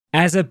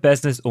As a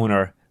business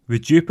owner,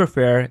 would you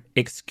prefer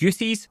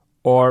excuses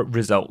or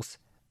results?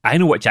 I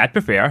know which I'd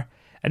prefer.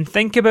 And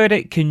think about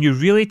it, can you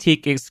really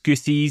take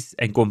excuses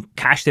and go and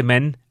cash them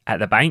in at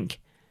the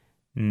bank?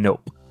 No.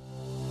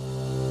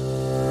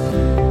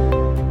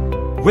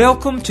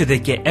 Welcome to the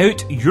Get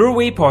Out Your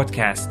Way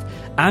podcast.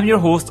 I'm your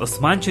host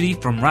Osman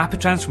Sharif from Rapid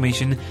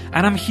Transformation,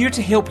 and I'm here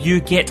to help you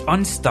get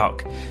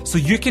unstuck so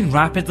you can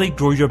rapidly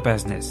grow your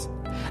business.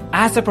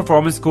 As a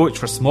performance coach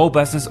for small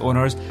business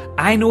owners,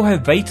 I know how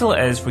vital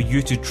it is for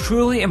you to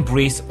truly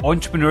embrace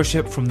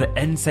entrepreneurship from the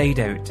inside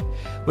out,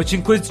 which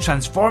includes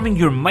transforming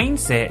your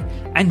mindset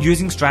and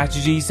using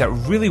strategies that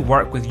really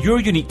work with your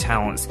unique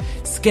talents,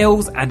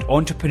 skills, and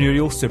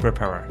entrepreneurial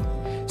superpower.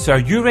 So are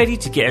you ready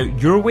to get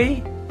out your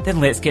way? Then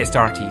let's get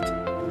started.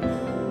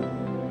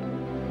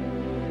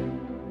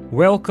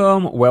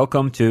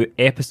 Welcome to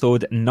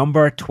episode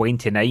number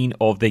 29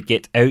 of the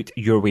Get Out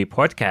Your Way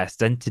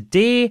podcast. And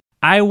today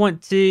I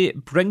want to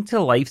bring to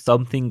life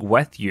something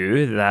with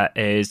you that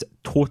is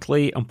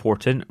totally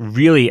important.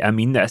 Really, I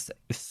mean this,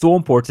 it's so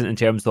important in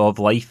terms of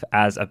life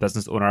as a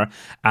business owner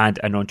and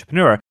an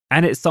entrepreneur.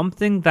 And it's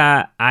something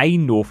that I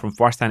know from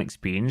first-hand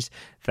experience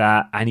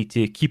that I need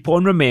to keep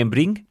on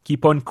remembering,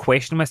 keep on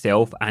questioning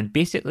myself, and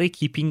basically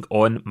keeping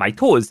on my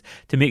toes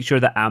to make sure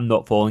that I'm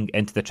not falling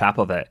into the trap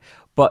of it.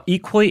 But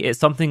equally, it's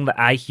something that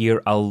I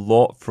hear a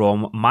lot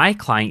from my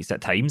clients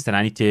at times, and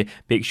I need to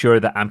make sure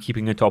that I'm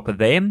keeping on top of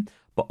them,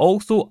 but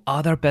also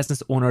other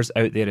business owners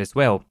out there as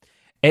well.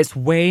 It's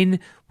when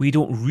we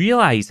don't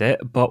realize it,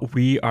 but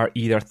we are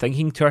either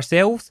thinking to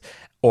ourselves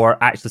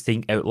or actually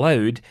saying out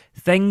loud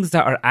things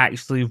that are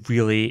actually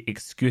really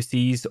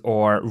excuses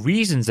or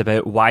reasons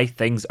about why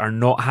things are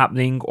not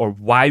happening or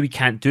why we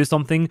can't do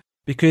something.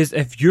 Because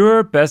if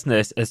your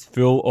business is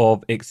full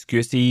of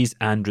excuses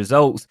and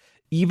results,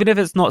 even if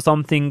it's not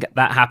something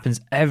that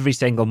happens every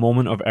single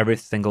moment of every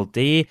single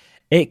day,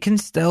 it can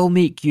still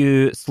make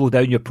you slow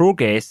down your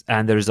progress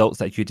and the results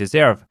that you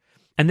deserve.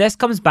 And this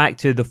comes back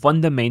to the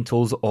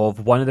fundamentals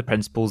of one of the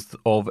principles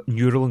of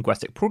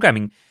neuro-linguistic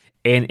programming,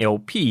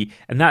 NLP.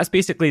 And that's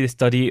basically the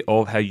study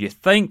of how you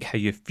think, how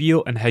you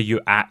feel, and how you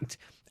act.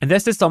 And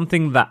this is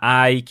something that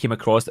I came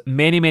across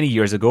many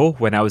years ago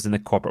when I was in the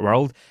corporate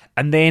world.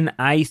 And then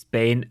I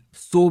spent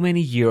so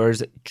many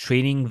years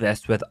training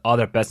this with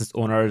other business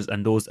owners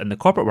and those in the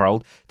corporate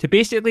world to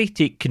basically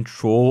take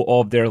control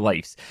of their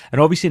lives. And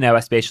obviously now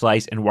I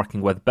specialize in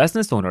working with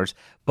business owners,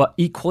 but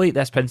equally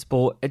this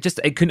principle, it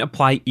couldn't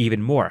apply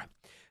even more.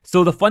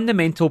 So the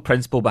fundamental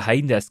principle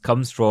behind this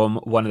comes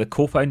from one of the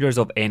co-founders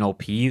of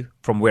NLP,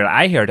 from where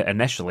I heard it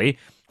initially,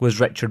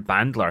 was Richard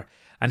Bandler.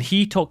 And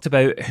he talked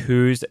about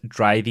who's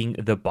driving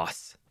the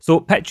bus. So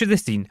picture the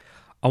scene.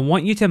 I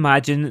want you to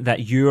imagine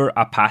that you're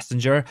a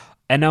passenger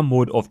in a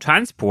mode of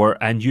transport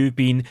and you've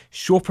been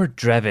chauffeur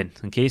driven.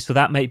 Okay, so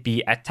that might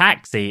be a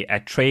taxi, a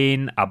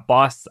train, a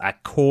bus, a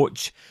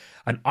coach,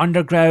 an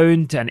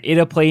underground, an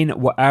aeroplane,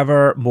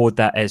 whatever mode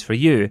that is for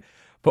you.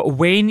 But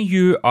when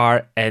you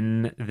are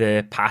in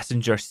the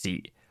passenger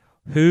seat,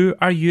 who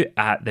are you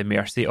at the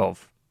mercy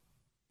of?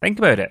 Think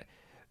about it.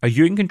 Are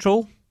you in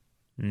control?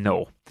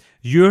 No.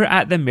 You're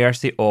at the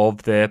mercy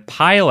of the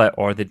pilot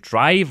or the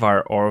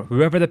driver or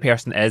whoever the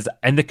person is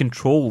in the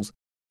controls.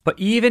 But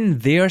even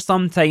they're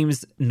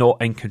sometimes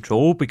not in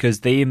control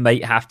because they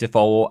might have to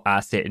follow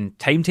a certain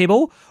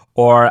timetable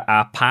or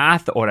a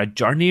path or a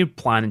journey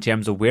plan in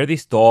terms of where they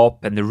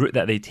stop and the route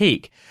that they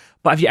take.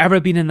 But have you ever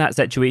been in that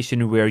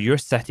situation where you're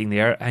sitting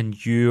there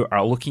and you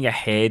are looking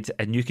ahead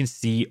and you can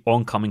see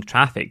oncoming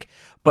traffic?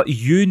 But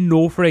you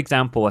know, for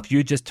example, if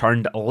you just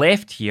turned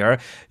left here,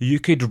 you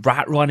could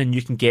rat run and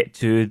you can get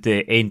to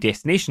the end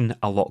destination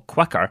a lot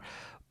quicker.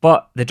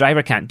 But the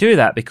driver can't do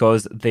that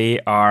because they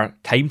are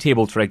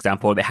timetabled, for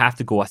example, they have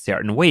to go a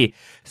certain way.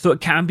 So it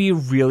can be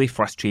really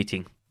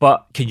frustrating.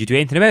 But can you do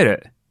anything about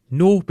it?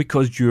 No,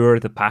 because you're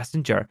the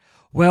passenger.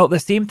 Well, the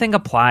same thing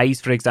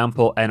applies, for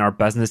example, in our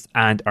business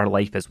and our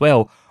life as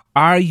well.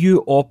 Are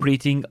you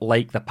operating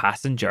like the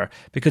passenger?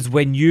 Because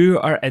when you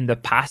are in the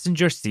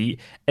passenger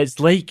seat,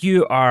 it's like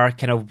you are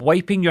kind of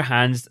wiping your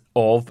hands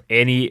of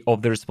any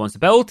of the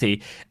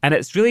responsibility, and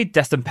it's really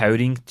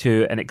disempowering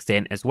to an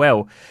extent as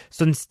well.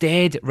 So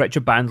instead,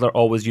 Richard Bandler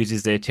always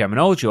uses the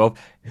terminology of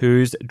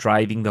who's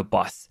driving the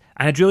bus.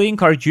 And I'd really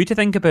encourage you to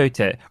think about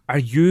it. Are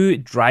you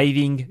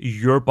driving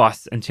your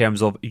bus in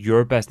terms of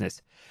your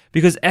business?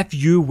 Because if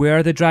you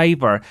were the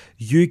driver,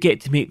 you get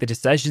to make the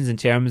decisions in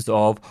terms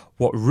of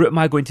what route am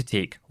I going to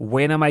take?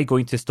 When am I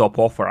going to stop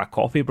off for a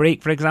coffee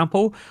break, for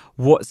example?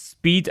 What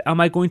speed am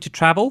I going to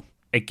travel?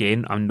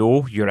 Again, I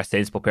know you're a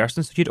sensible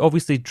person, so you'd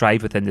obviously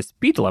drive within the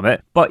speed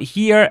limit. But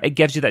here, it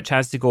gives you that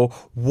chance to go,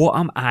 what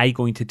am I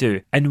going to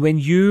do? And when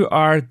you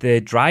are the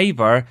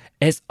driver,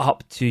 it's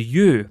up to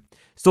you.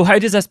 So how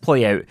does this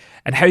play out?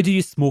 And how do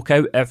you smoke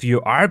out if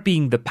you are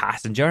being the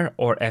passenger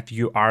or if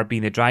you are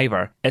being the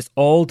driver? It's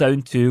all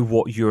down to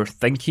what you're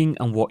thinking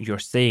and what you're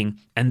saying.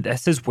 And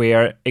this is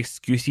where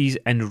excuses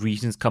and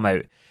reasons come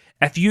out.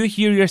 If you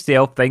hear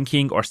yourself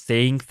thinking or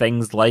saying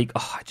things like,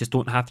 oh, I just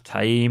don't have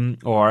time,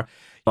 or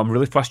I'm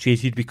really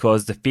frustrated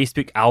because the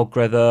Facebook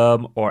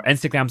algorithm or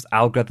Instagram's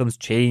algorithms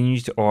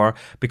changed, or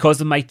because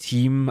of my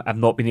team, I've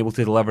not been able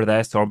to deliver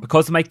this, or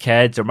because of my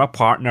kids or my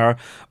partner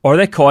or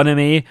the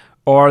economy,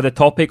 or the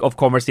topic of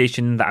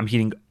conversation that I'm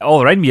hearing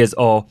all around me is,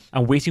 oh,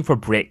 I'm waiting for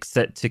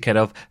Brexit to kind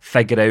of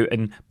figure out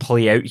and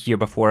play out here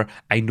before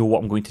I know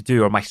what I'm going to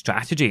do or my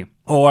strategy.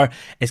 Or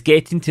it's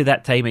getting to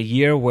that time of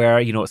year where,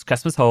 it's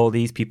Christmas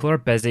holidays, people are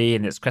busy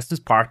and it's Christmas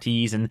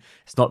parties and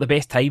it's not the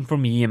best time for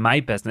me and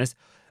my business.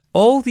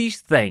 All these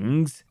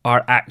things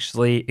are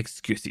actually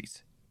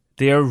excuses.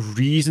 They are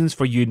reasons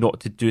for you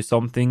not to do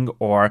something,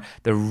 or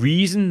the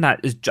reason that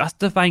is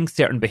justifying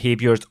certain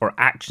behaviors or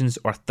actions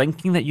or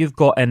thinking that you've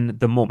got in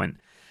the moment.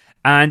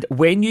 And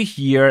when you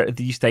hear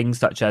these things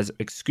such as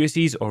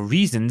excuses or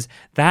reasons,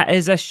 that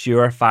is a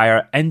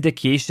surefire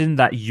indication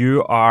that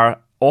you are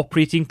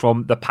operating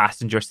from the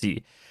passenger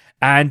seat.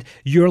 And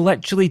you're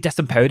literally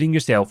disempowering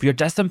yourself. You're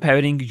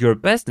disempowering your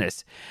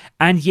business.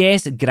 And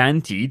yes,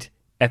 granted,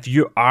 if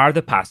you are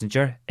the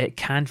passenger, it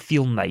can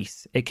feel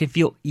nice. It can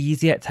feel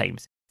easy at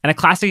times. And a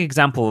classic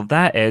example of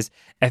that is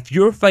if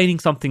you're finding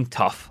something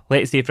tough,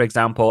 let's say, for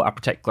example, a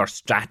particular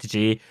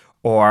strategy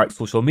or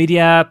social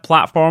media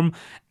platform,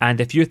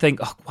 and if you think,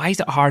 oh, why is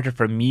it harder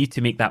for me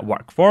to make that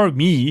work for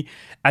me?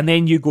 And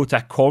then you go to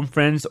a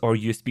conference or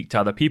you speak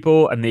to other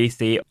people and they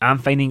say, I'm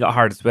finding it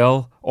hard as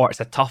well, or it's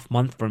a tough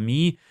month for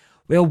me.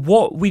 Well,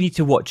 what we need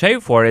to watch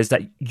out for is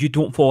that you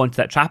don't fall into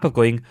that trap of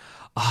going,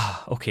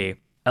 okay,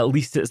 at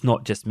least it's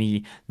not just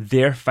me.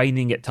 They're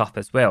finding it tough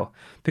as well.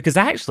 Because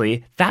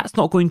actually, that's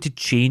not going to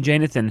change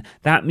anything.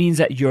 That means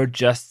that you're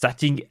just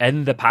sitting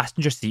in the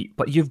passenger seat,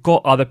 but you've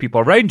got other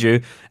people around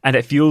you, and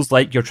it feels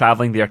like you're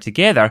traveling there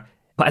together.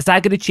 But is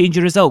that going to change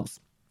your results?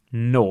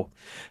 No.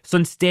 So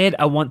instead,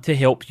 I want to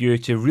help you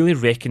to really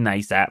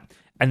recognize that.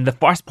 And the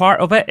first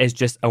part of it is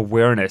just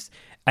awareness.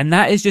 And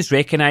that is just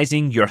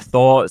recognizing your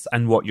thoughts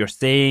and what you're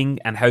saying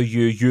and how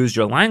you use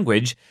your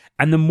language.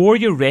 And the more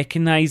you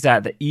recognize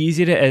that, the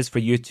easier it is for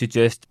you to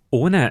just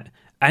own it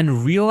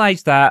and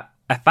realize that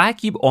if I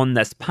keep on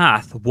this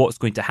path, what's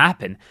going to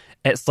happen?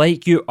 It's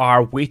like you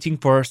are waiting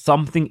for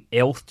something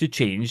else to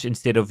change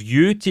instead of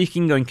you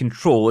taking on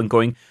control and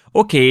going,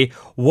 okay,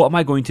 what am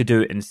I going to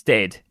do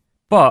instead?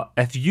 But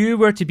if you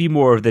were to be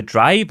more of the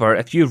driver,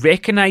 if you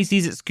recognize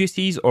these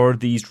excuses or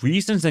these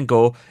reasons and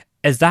go,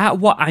 is that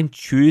what I'm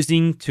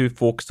choosing to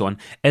focus on?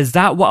 Is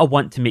that what I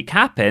want to make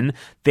happen?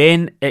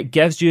 Then it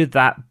gives you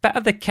that bit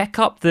of the kick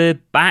up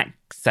the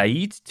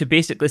backside to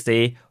basically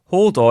say,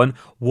 hold on,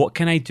 what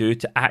can I do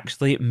to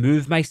actually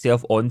move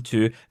myself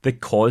onto the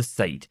cause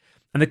side?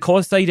 And the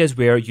cause side is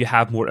where you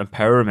have more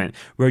empowerment,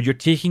 where you're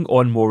taking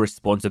on more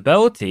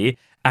responsibility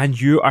and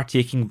you are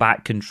taking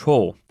back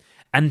control.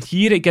 And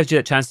here it gives you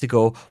a chance to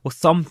go, well,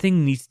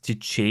 something needs to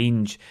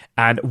change.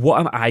 And what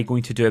am I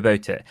going to do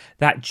about it?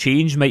 That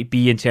change might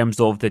be in terms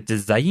of the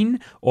design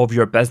of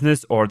your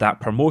business or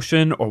that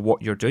promotion or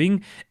what you're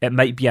doing. It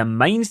might be a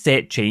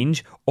mindset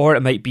change, or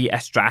it might be a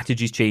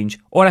strategy change,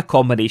 or a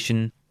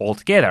combination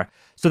altogether.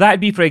 So that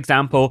would be, for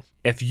example,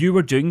 if you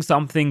were doing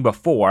something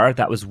before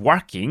that was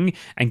working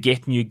and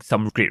getting you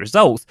some great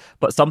results,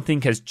 but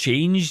something has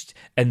changed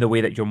in the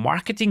way that you're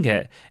marketing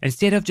it,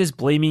 instead of just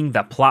blaming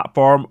the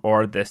platform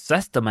or the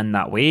system in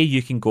that way,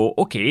 you can go,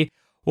 okay,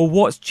 well,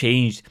 what's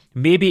changed?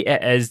 Maybe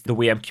it is the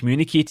way I'm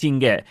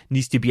communicating it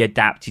needs to be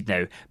adapted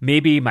now.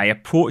 Maybe my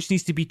approach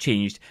needs to be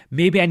changed.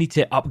 Maybe I need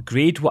to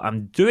upgrade what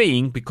I'm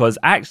doing because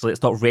actually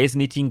it's not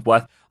resonating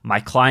with my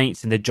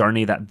clients and the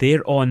journey that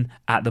they're on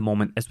at the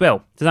moment as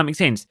well. Does that make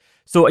sense?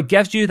 So it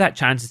gives you that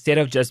chance, instead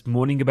of just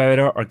moaning about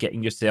it or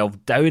getting yourself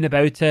down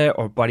about it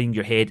or burying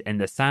your head in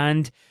the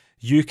sand,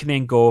 you can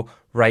then go,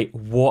 right,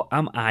 what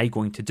am I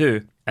going to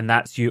do? And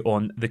that's you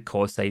on the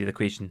cause side of the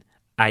equation,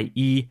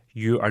 i.e.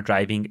 you are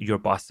driving your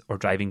bus or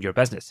driving your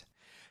business.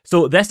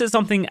 So this is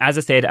something, as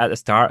I said at the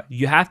start,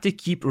 you have to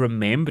keep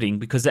remembering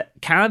because it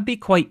can be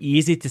quite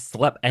easy to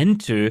slip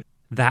into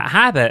that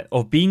habit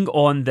of being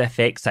on the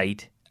effect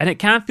side. And it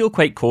can feel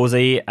quite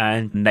cozy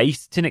and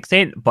nice to an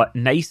extent, but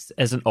nice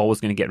isn't always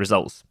going to get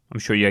results. I'm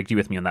sure you agree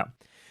with me on that.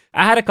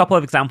 I had a couple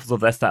of examples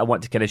of this that I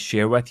want to kind of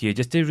share with you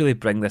just to really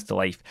bring this to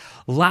life.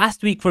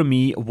 Last week for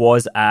me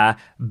was a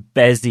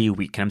busy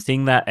week. And I'm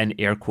saying that in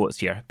air quotes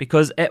here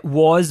because it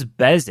was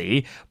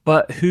busy,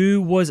 but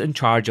who was in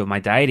charge of my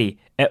diary?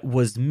 It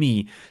was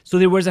me. So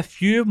there was a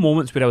few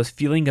moments where I was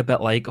feeling a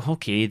bit like,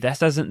 okay,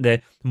 this isn't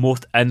the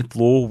most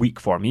in-flow week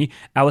for me.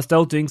 I was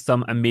still doing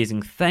some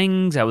amazing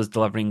things. I was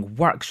delivering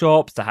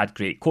workshops. I had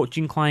great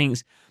coaching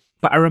clients.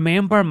 But I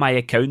remember my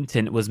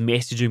accountant was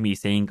messaging me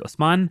saying,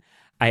 Usman,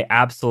 I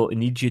absolutely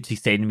need you to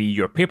send me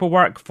your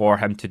paperwork for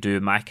him to do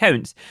my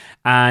accounts.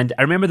 And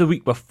I remember the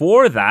week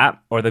before that,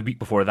 or the week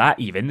before that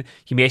even,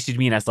 he messaged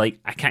me and I was like,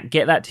 I can't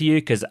get that to you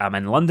because I'm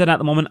in London at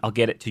the moment. I'll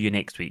get it to you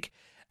next week.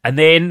 And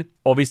then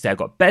obviously I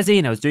got busy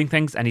and I was doing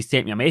things and he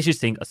sent me a message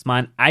saying,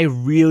 Usman, I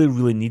really,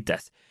 really need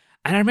this.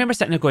 And I remember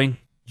sitting there going,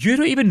 you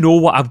don't even know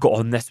what I've got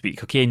on this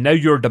week. Okay, now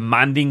you're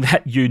demanding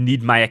that you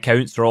need my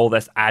accounts or all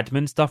this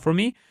admin stuff from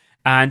me.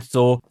 And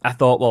so I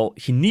thought, well,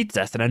 he needs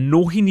this and I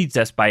know he needs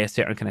this by a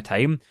certain kind of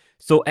time.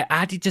 So it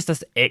added just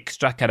this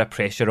extra kind of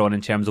pressure on in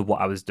terms of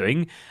what I was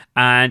doing.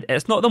 And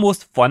it's not the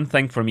most fun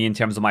thing for me in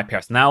terms of my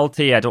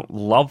personality. I don't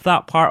love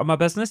that part of my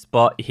business,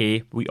 but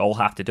hey, we all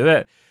have to do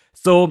it.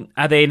 So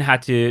I then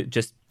had to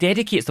just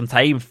dedicate some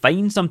time,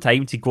 find some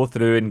time to go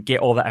through and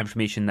get all that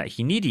information that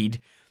he needed.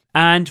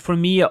 And for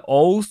me, it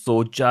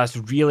also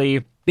just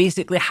really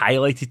basically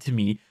highlighted to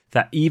me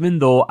that even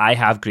though I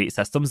have great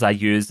systems, I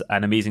use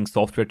an amazing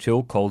software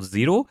tool called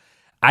Xero,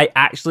 I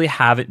actually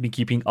haven't been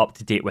keeping up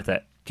to date with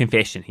it.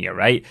 Confession here,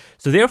 right?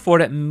 So therefore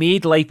it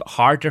made life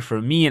harder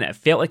for me and it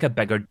felt like a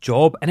bigger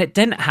job, and it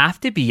didn't have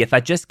to be if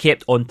I just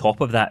kept on top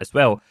of that as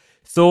well.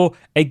 So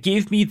it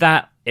gave me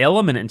that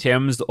element in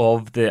terms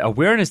of the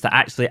awareness that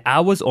actually I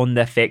was on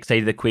the effect side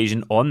of the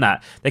equation on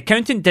that. The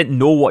accountant didn't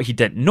know what he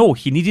didn't know.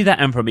 He needed that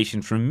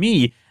information from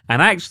me,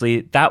 and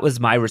actually that was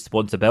my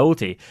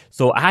responsibility.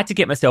 So I had to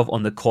get myself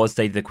on the cause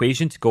side of the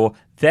equation to go,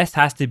 this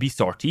has to be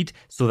sorted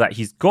so that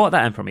he's got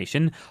that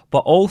information, but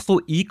also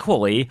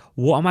equally,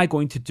 what am I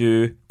going to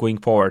do going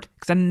forward?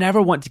 Because I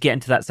never want to get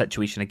into that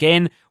situation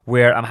again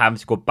where I'm having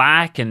to go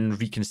back and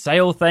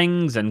reconcile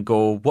things and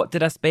go, what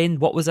did I spend?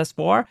 What was this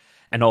for?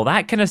 And all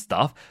that kind of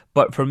stuff.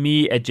 But for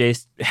me, it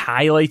just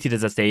highlighted,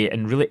 as I say,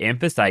 and really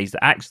emphasized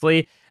that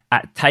actually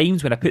at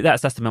times when I put that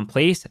system in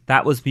place,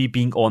 that was me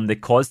being on the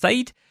cause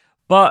side.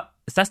 But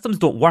systems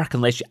don't work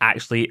unless you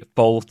actually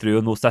follow through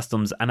on those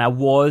systems. And I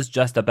was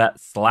just a bit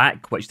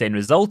slack, which then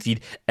resulted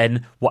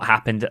in what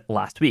happened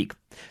last week.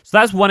 So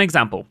that's one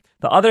example.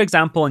 The other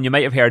example, and you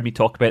might have heard me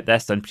talk about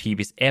this in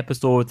previous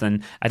episodes,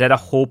 and I did a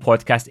whole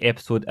podcast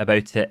episode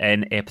about it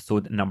in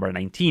episode number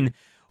 19,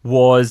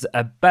 was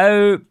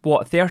about,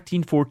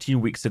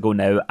 14 weeks ago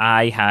now,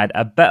 I had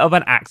a bit of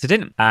an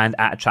accident and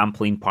at a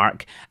trampoline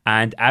park.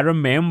 And I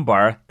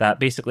remember that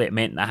basically it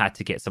meant that I had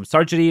to get some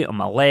surgery on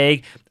my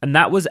leg, and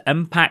that was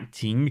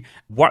impacting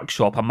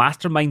workshop, a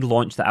mastermind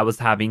launch that I was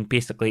having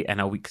basically in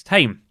a week's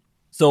time.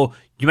 So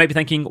you might be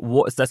thinking,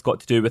 what's this got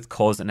to do with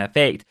cause and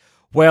effect?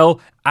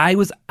 Well, I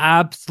was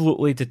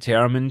absolutely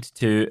determined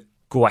to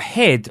go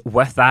ahead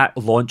with that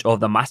launch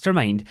of the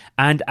mastermind,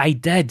 and I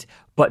did.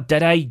 But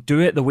did I do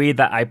it the way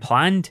that I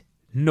planned?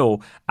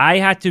 No. I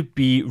had to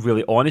be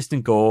really honest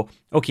and go,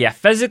 okay, I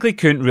physically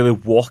couldn't really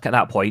walk at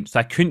that point, so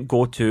I couldn't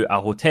go to a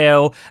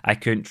hotel, I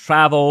couldn't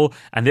travel,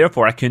 and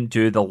therefore I couldn't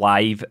do the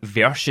live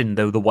version,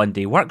 the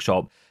one-day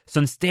workshop. So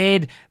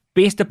instead,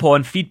 based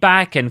upon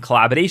feedback and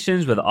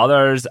collaborations with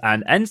others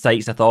and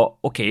insights, I thought,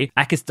 okay,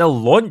 I could still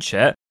launch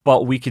it,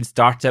 but we can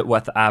start it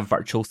with a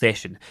virtual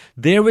session.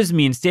 There was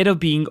me, instead of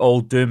being all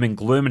doom and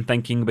gloom and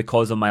thinking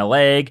because of my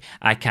leg,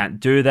 I can't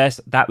do this,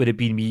 that would have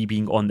been me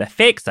being on the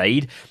effect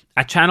side.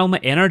 I channeled my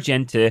energy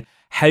into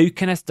how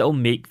can I still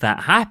make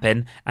that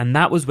happen? And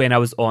that was when I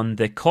was on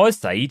the cause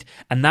side.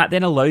 And that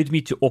then allowed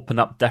me to open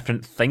up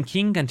different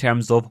thinking in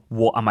terms of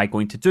what am I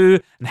going to do?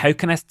 And how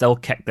can I still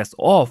kick this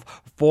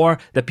off for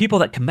the people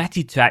that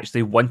committed to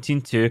actually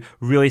wanting to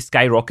really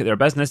skyrocket their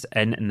business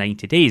in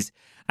 90 days?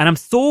 And I'm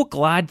so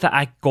glad that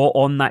I got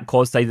on that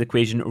cause side of the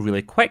equation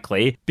really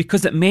quickly,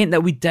 because it meant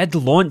that we did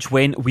launch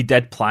when we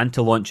did plan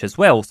to launch as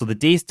well. So the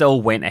day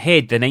still went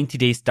ahead. The 90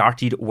 days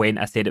started when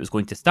I said it was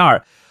going to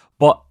start.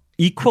 But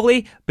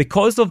equally,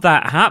 because of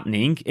that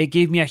happening, it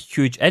gave me a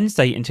huge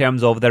insight in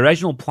terms of the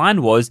original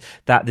plan was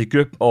that the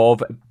group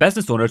of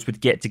business owners would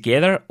get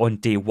together on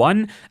day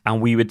one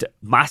and we would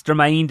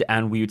mastermind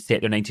and we would set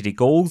their 90-day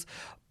goals.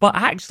 But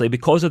actually,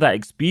 because of that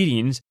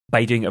experience,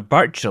 by doing it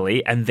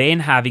virtually and then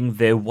having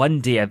the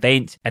one-day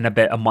event in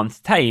about a month's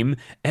time,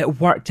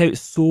 it worked out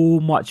so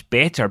much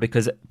better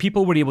because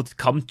people were able to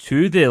come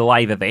to the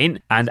live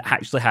event and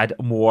actually had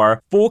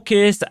more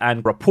focus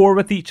and rapport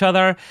with each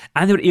other,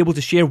 and they were able to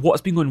share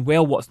what's been going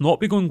well, what's not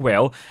been going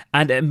well,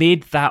 and it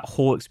made that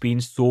whole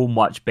experience so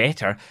much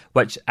better,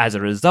 which as a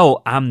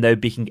result, I'm now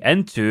baking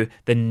into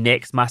the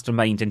next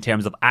mastermind in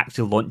terms of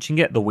actually launching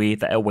it the way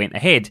that it went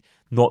ahead,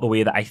 not the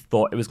way that I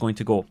thought it was going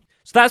to go.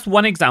 So that's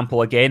one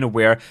example again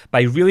where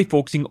by really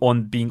focusing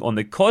on being on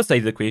the cause side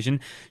of the equation,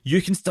 you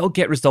can still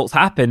get results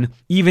happen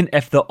even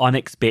if the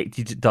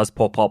unexpected does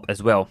pop up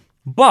as well.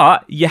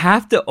 But you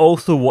have to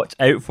also watch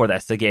out for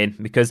this again,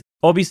 because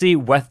obviously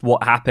with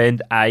what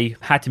happened, I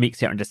had to make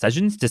certain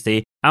decisions to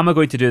say, am I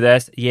going to do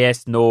this?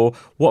 Yes, no.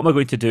 What am I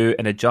going to do?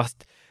 And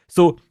adjust.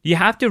 So you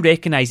have to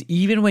recognize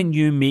even when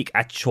you make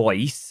a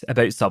choice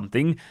about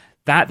something,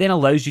 that then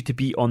allows you to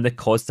be on the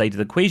cause side of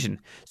the equation.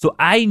 So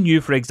I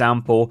knew, for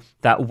example,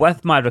 that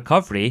with my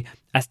recovery,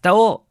 I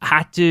still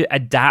had to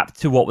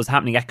adapt to what was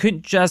happening. I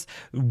couldn't just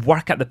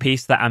work at the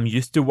pace that I'm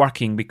used to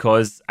working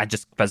because I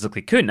just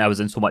physically couldn't. I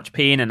was in so much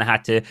pain and I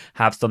had to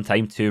have some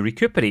time to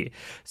recuperate.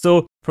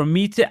 So for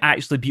me to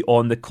actually be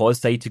on the cause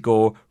side to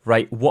go,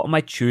 right, what am I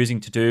choosing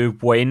to do?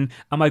 When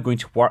am I going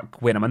to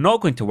work? When am I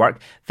not going to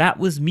work? That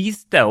was me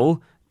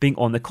still being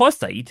on the cause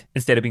side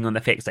instead of being on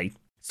the effect side.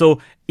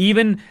 So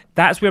even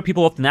that's where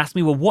people often ask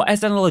me, well, what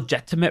is a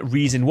legitimate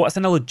reason? What's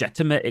a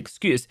legitimate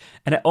excuse?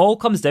 And it all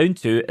comes down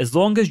to, as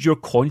long as you're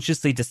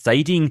consciously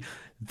deciding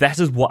this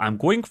is what I'm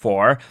going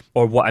for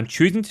or what I'm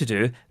choosing to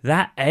do,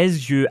 that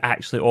is you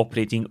actually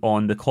operating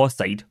on the cost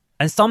side.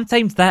 And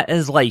sometimes that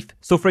is life.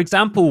 So for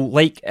example,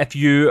 like if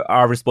you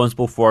are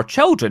responsible for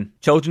children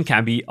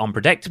can be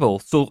unpredictable.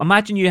 So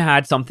imagine you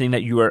had something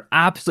that you were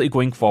absolutely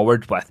going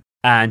forward with,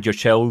 and your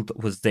child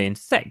was then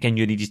sick and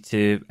you needed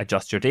to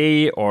adjust your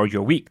day or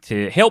your week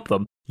to help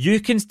them.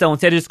 You can still,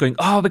 instead of just going,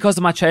 oh, because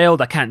of my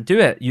child, I can't do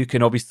it, you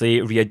can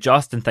obviously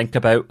readjust and think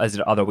about, is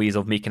there other ways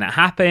of making it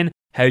happen?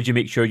 How do you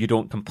make sure you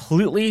don't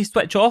completely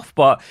switch off?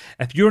 But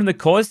if you're on the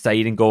cause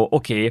side and go,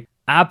 okay,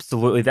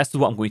 absolutely, this is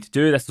what I'm going to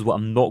do, this is what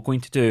I'm not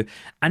going to do.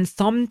 And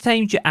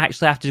sometimes you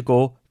actually have to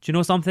go, do you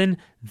know something?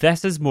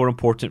 This is more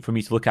important for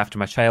me to look after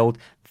my child,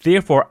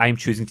 therefore I'm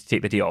choosing to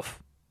take the day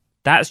off.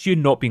 That's you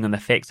not being on the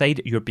effect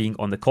side, you're being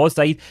on the cause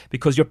side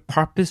because you're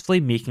purposefully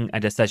making a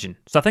decision.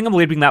 So I think I'm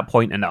labouring that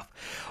point enough.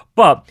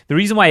 But the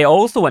reason why I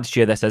also want to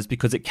share this is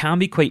because it can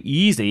be quite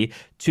easy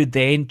to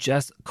then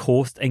just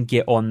coast and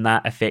get on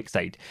that effect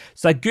side.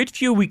 So a good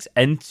few weeks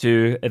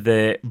into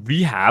the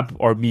rehab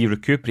or me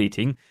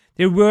recuperating,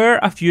 there were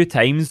a few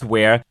times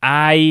where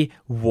I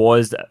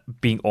was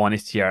being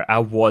honest here. I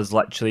was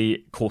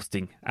literally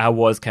coasting. I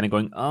was kind of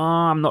going, oh,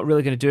 I'm not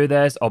really going to do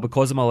this, or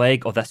because of my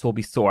leg, or this will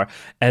be sore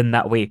in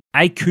that way.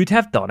 I could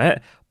have done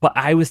it, but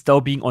I was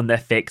still being on the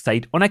effect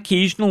side on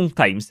occasional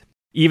times.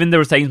 Even there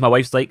were times my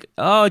wife's like,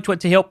 oh, do you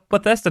want to help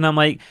with this? And I'm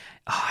like,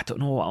 oh, I don't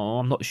know,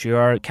 I'm not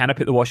sure. Can I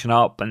put the washing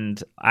up?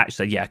 And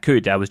actually, yeah, I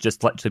could. I was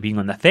just literally being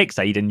on the effect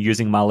side and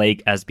using my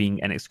leg as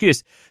being an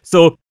excuse.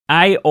 So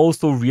I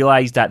also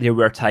realised that there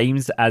were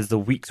times as the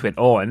weeks went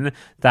on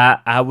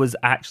that I was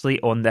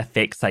actually on the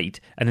effect side.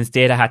 And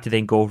instead I had to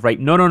then go, right,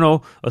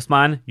 no,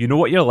 Osman, you know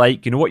what you're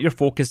like, you know what your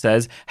focus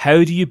is.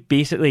 How do you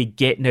basically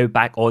get now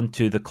back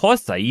onto the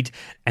cause side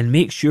and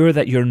make sure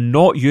that you're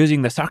not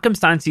using the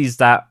circumstances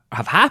that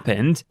have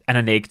happened in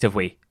a negative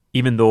way?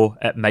 Even though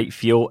it might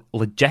feel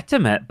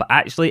legitimate, but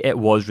actually it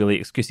was really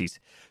excuses.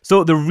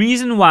 So the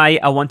reason why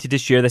I wanted to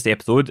share this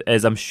episode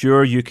is I'm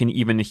sure you can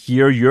even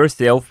hear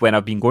yourself when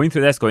I've been going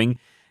through this going,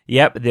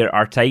 yep, there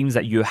are times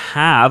that you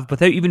have,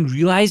 without even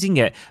realising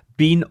it,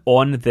 been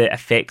on the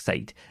effect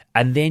side.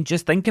 And then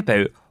just think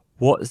about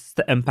what's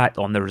the impact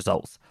on the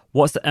results?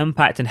 What's the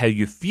impact on how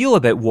you feel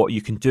about what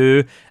you can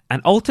do?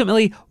 And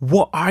ultimately,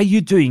 what are you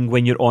doing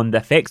when you're on the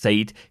effect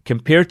side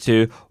compared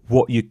to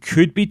what you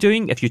could be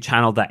doing if you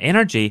channel that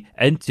energy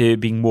into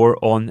being more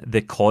on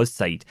the cause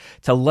side,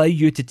 to allow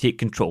you to take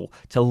control,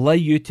 to allow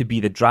you to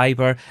be the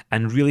driver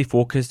and really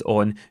focus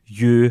on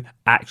you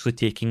actually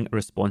taking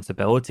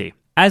responsibility.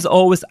 As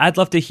always, I'd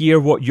love to hear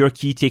what your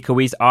key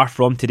takeaways are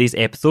from today's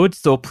episode,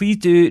 so please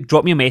do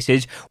drop me a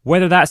message,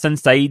 whether that's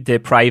inside the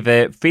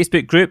private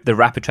Facebook group, the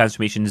Rapid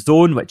Transformation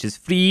Zone, which is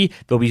free.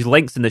 There'll be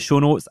links in the show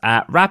notes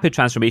at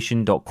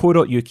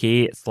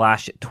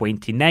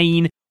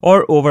rapidtransformation.co.uk/29,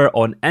 or over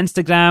on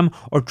Instagram,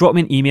 or drop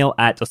me an email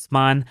at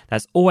Osman,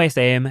 that's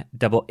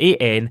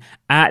OSMAAN,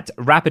 at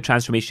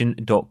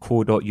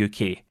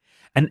rapidtransformation.co.uk.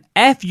 And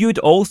if you'd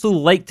also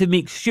like to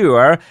make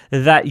sure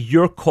that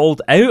you're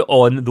called out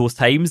on those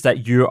times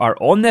that you are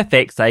on the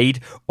effect side,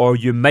 or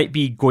you might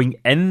be going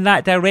in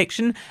that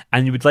direction,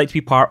 and you would like to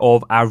be part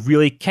of a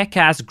really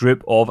kick-ass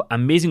group of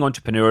amazing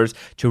entrepreneurs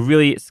to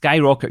really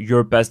skyrocket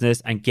your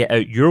business and get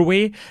out your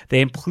way,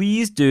 then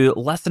please do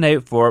listen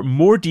out for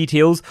more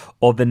details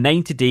of the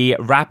 90-day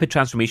Rapid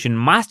Transformation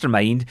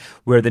Mastermind,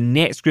 where the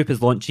next group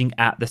is launching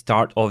at the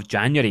start of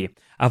January.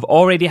 I've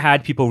already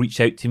had people reach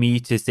out to me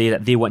to say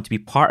that they want to be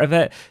part of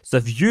it. So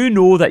if you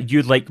know that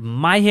you'd like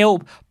my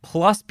help,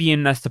 plus be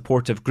in a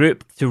supportive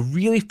group to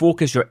really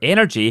focus your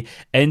energy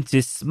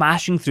into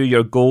smashing through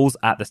your goals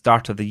at the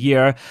start of the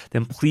year,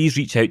 then please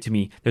reach out to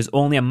me. There's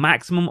only a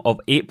maximum of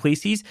 8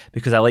 places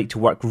because I like to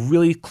work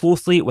really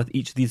closely with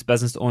each of these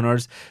business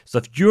owners. So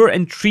if you're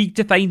intrigued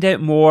to find out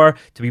more,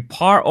 to be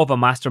part of a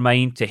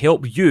mastermind to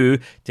help you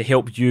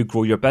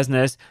grow your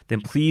business,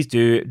 then please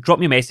do drop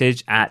me a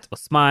message at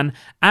Osman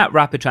at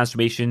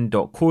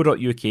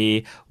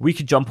rapidtransformation.co.uk. We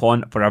could jump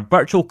on for a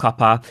virtual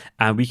cuppa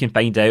and we can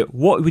find out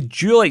what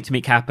would you like to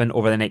make happen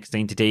over the next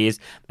 90 days,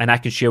 and I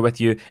can share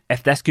with you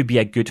if this could be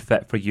a good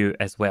fit for you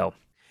as well.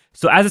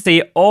 So as I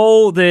say,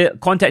 all the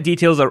contact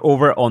details are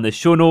over on the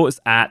show notes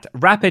at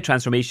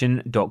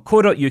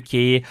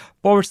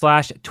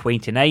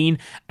rapidtransformation.co.uk/29,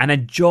 and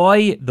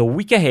enjoy the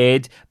week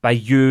ahead by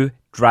you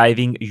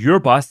driving your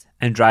bus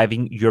and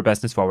driving your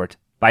business forward.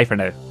 Bye for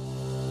now.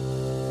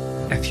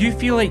 If you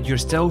feel like you're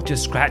still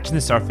just scratching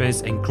the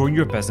surface and growing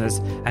your business,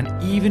 and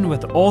even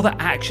with all the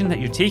action that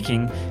you're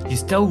taking, you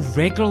still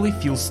regularly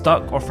feel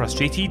stuck or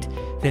frustrated,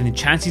 then the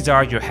chances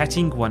are you're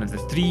hitting one of the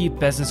 3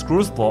 business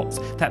growth blocks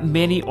that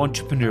many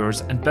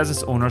entrepreneurs and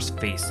business owners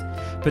face.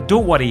 But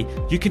don't worry,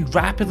 you can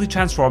rapidly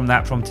transform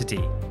that from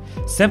today.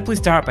 Simply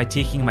start by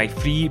taking my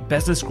free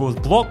business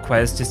growth block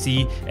quiz to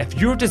see if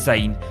your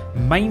design,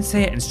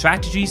 mindset and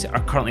strategies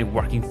are currently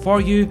working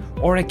for you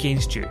or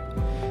against you.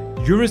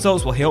 Your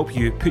results will help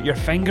you put your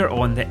finger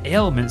on the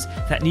elements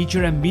that need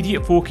your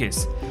immediate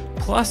focus.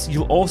 Plus,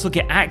 you'll also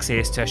get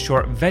access to a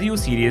short video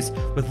series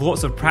with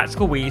lots of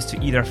practical ways to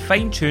either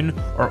fine-tune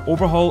or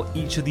overhaul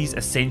each of these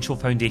essential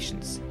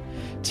foundations.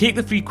 Take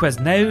the free quiz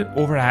now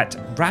over at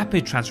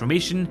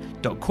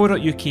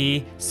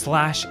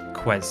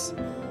rapidtransformation.co.uk/quiz.